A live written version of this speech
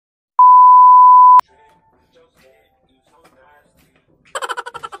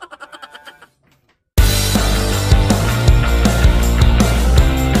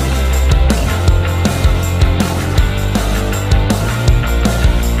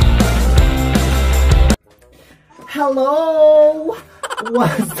Hello!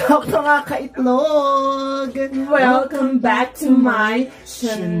 What's up mga kaitlog? Welcome back to my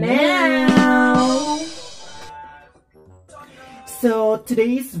channel! So,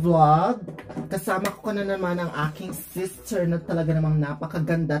 today's vlog, kasama ko na naman ang aking sister na talaga namang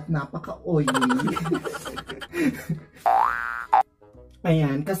napakaganda at napaka-oily.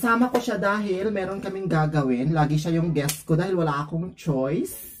 Ayan, kasama ko siya dahil meron kaming gagawin. Lagi siya yung guest ko dahil wala akong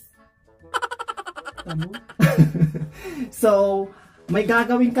choice. So, may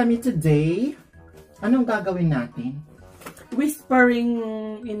gagawin kami today. Anong gagawin natin? Whispering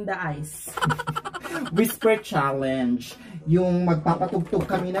in the ice. Whisper challenge. Yung magpapatugtog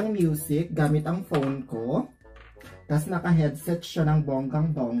kami ng music gamit ang phone ko. Tapos naka-headset siya ng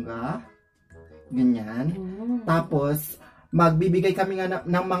bonggang-bongga. Ganyan. Tapos, magbibigay kami nga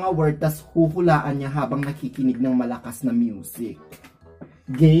ng mga word, tapos huhulaan niya habang nakikinig ng malakas na music.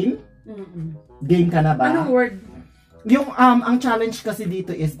 Game? Game ka na ba? Anong word? Yung, ang challenge kasi dito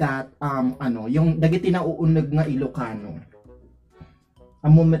is that, yung dagiti na uunog nga Ilokano.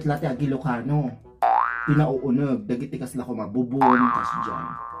 Ang moment lati ag Ilokano. Tinauunog. Dagiti kas la ko mabubon, kas dyan.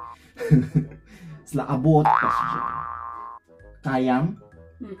 Sla abot, kas dyan. Kayam?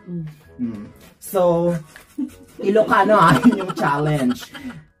 So, Ilokano yung challenge.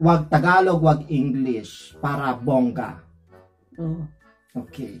 Wag Tagalog, wag English. Para bongga.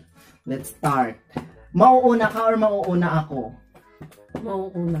 Okay. Let's start. Mauuna ka or mauuna ako?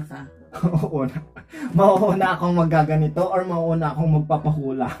 Mauuna ka. Mauuna akong magaganito or mauuna akong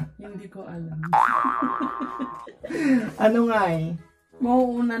magpapahula? Hindi ko alam. Ano nga eh?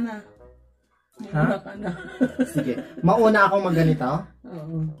 Mauuna na. Mauuna ka na. Sige. Mauna akong magganito?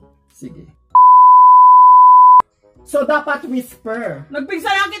 Oo. Sige. So, dapat whisper.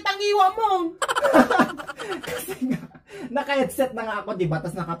 Nagpigsa lang kitang iwa mo! Kasi nga, naka-headset na nga ako, diba?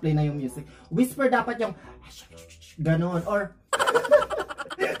 Tapos naka-play na yung music. Whisper dapat yung ganon. Or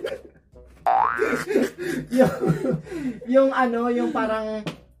yung parang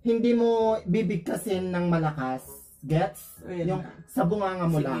hindi mo bibigkasin ng malakas. Gets? Yung sa bunganga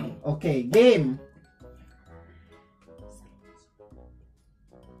mo lang. Okay, game!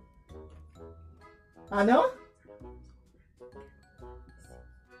 Ano?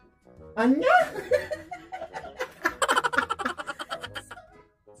 Anya?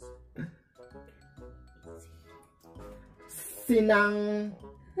 Sinang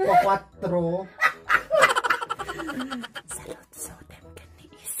pakwatro. Salot-sotem ka ni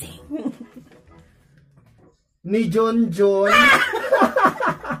Ising. Ni John John.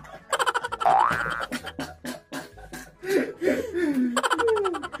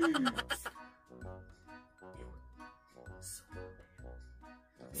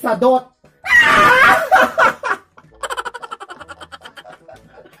 Sadot.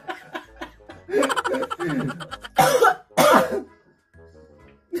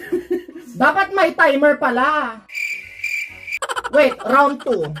 Dapat may timer pala. Wait, round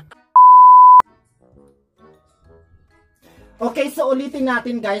 2. Okay, so ulitin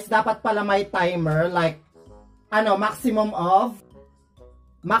natin guys. Dapat pala may timer. Like, maximum of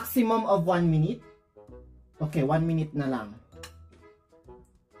 1 minute. Okay, 1 minute na lang.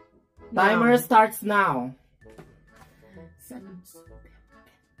 Timer starts now.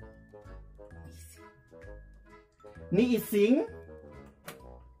 Ni Ising?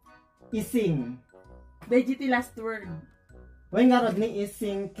 Ising. Veggie last word. Way nga rod ni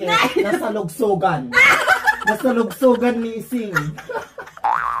Ising ke nasa lugsugan. Nasa lugsugan ni Ising.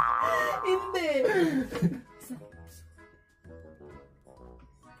 Hindi.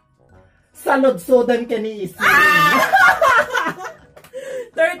 Sa lugsudan ka ni Ising.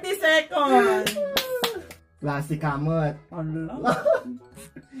 30 seconds. Klase kamot. Allah.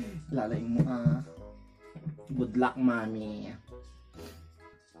 Lalaing mo good luck, mami.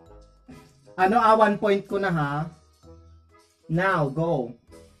 1 point ko na ha. Now, go.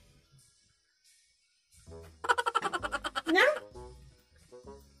 Na?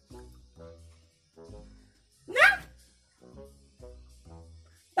 Na?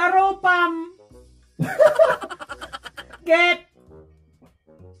 Taropam. Get.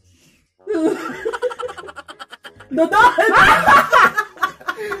 Dodol!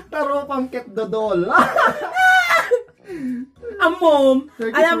 Taro pangket dodol. Amom,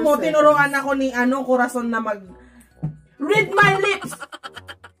 alam mo, tinuruan ako ni Corazon na read my lips!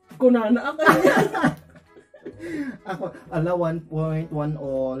 Kunana ako. Ako, 1 point, 1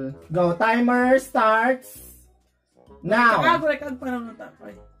 all. Go, timer starts now. Record pa naman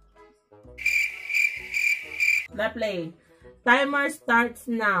tapos. Na play. Timer starts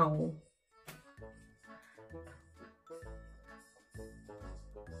now.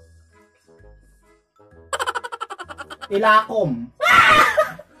 Ilakom.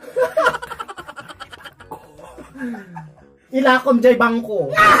 Ilakom jay bangko.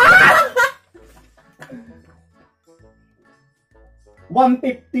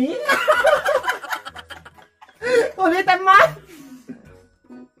 150? Ulitan mo?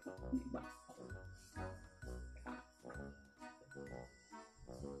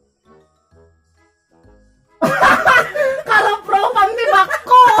 Karapro pang nibak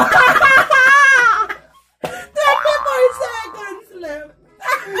ko! 24 seconds left.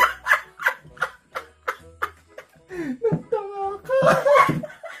 Nagtanga ka.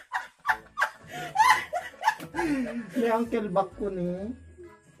 May uncle back ko ni.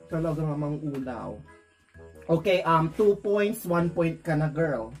 Talaga namang ulaw. Okay, 2 points, 1 point ka na,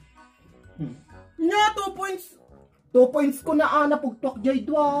 girl. Nya, 2 points. 2 points ko na, napugtok jay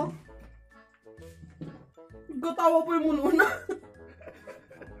dwa. Gatawa po yung muna.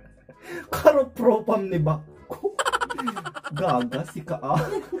 Karopropam ni Bakko. Gaga, si ka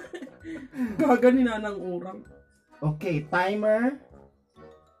Gaga ni Nanang Urang. Okay, timer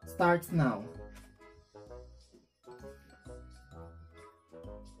starts now.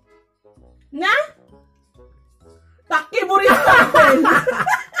 Na? Taki mo rin sa akin.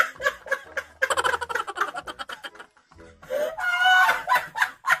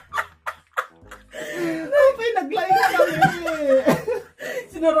 Ay, naglain kami.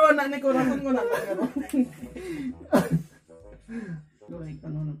 Sinuruan na ni Corazon ko na. Luhay ka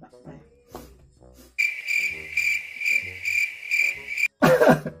nun ang takpay.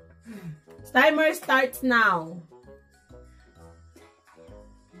 Timer starts now.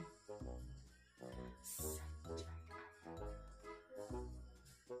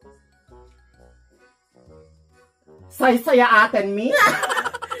 Say-saya atin, mi.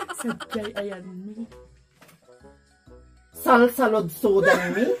 Sadyay ayan mi.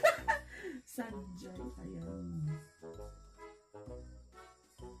 Salsalod-sudan, mi. Sadyay ayan mi.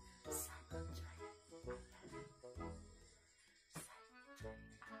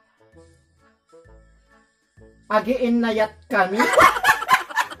 Agiin na yat kami.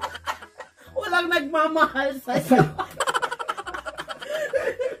 Walang nagmamahal sa'yo.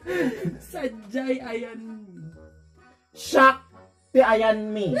 Sadyay ayan mi. Shock ti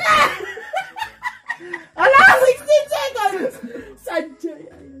ayan mi. Ala! 16 seconds! Sadyay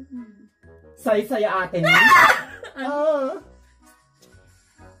ayan mi. Say-saya atin, mi.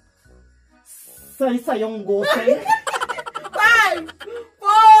 Say-sayong gusing. 5,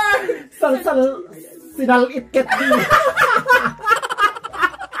 4, Sal-sal sinalit-ket di.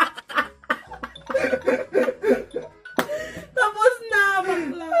 tapos na,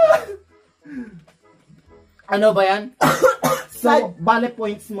 bakla. Ano ba yan? So, bale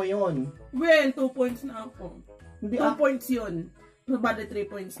points mo yun. When, 2 points na ako. Hindi 2 points yun. So, bali 3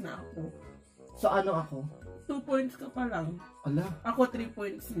 points na ako. So, ano ako? 2 points ka pa lang. Ala, Ako 3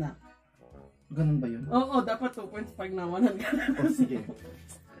 points na. ganun ba yun? Oo, dapat 2 points pag nawanan ka na. O sige.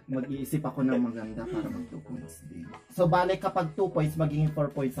 Mag-iisip ako ng maganda para mag 2 points din. So, bale kapag 2 points, magiging 4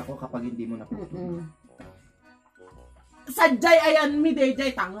 points ako kapag hindi mo naputunan. Sadyay ayan mi,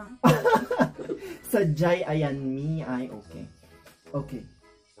 DJ tanga. Sadyay ayan mi. Ay, okay. Okay.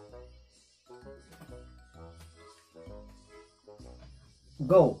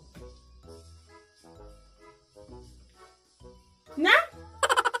 Go. Na?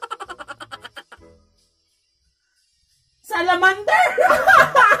 Salamander!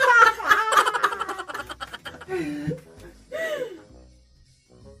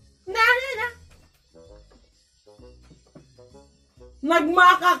 na.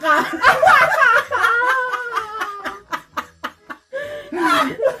 Nagmaka ka.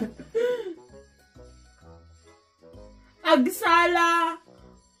 Agsala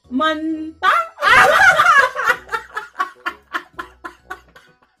manta?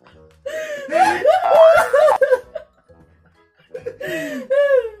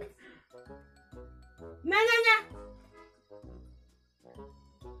 Na.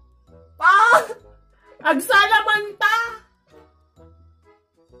 Agsala manta?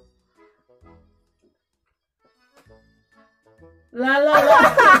 La.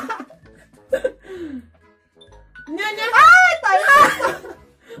 Nya. Ay, tayo.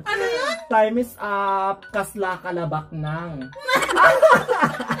 Ano yun? Time is up. Kasla kalabak nang.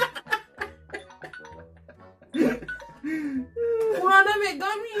 Wala na may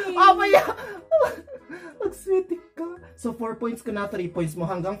gami. Maya. Mag-sweetik ka. So, 4 points ko na, 3 points mo.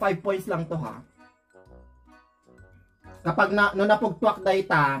 Hanggang 5 points lang to, ha? Kapag no napugtwak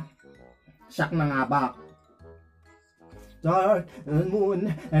dayta, shock na nga ba? Dark moon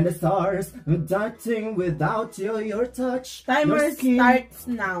and the stars darting without your touch. Timer starts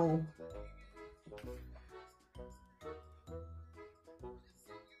now.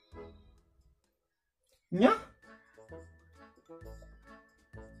 Nya?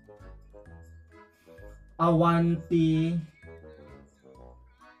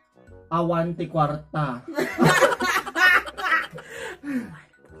 Awanti kwarta.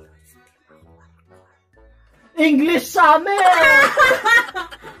 English same!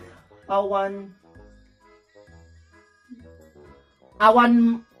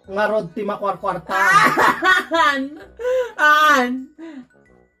 Awan nga rod ti makwarkwarta.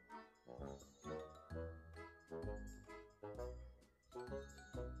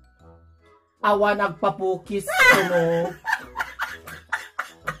 Awan agpapukis kuno.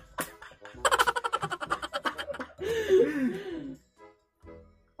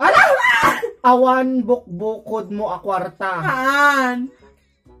 Ala! Awan bukbukod mo akwarta.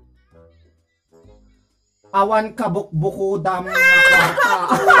 Awan kabukbukudam akwarta.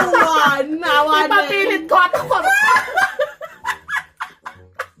 Awan. Ipapilit ko at akwarta.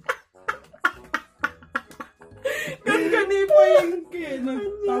 Gani pa yung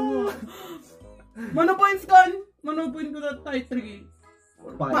kinagtawa. Mano points kon? Mano point ko na tayo 3?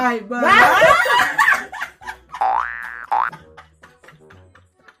 5.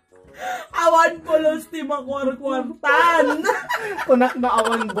 Awan pulos ti makwarkwartan. Kunak na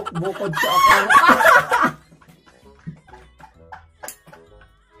awan bukbukod sa akwarta.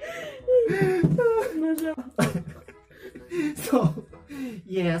 So,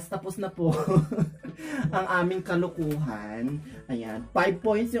 yes, tapos na po ang aming kalukuhan. Ayan, 5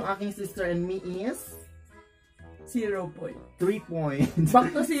 points yung aking sister and me is 0 point. 3 points.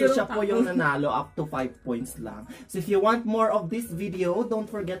 Back to 0. So, siya po yung nanalo up to 5 points lang. So, if you want more of this video,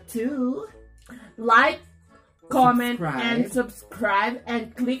 don't forget to like, comment, and subscribe,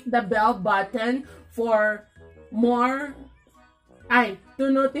 and click the bell button for more,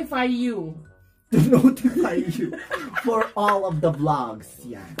 to notify you. For all of the vlogs.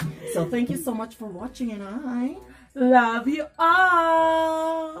 Yeah. So thank you so much for watching, and I love you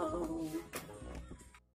all.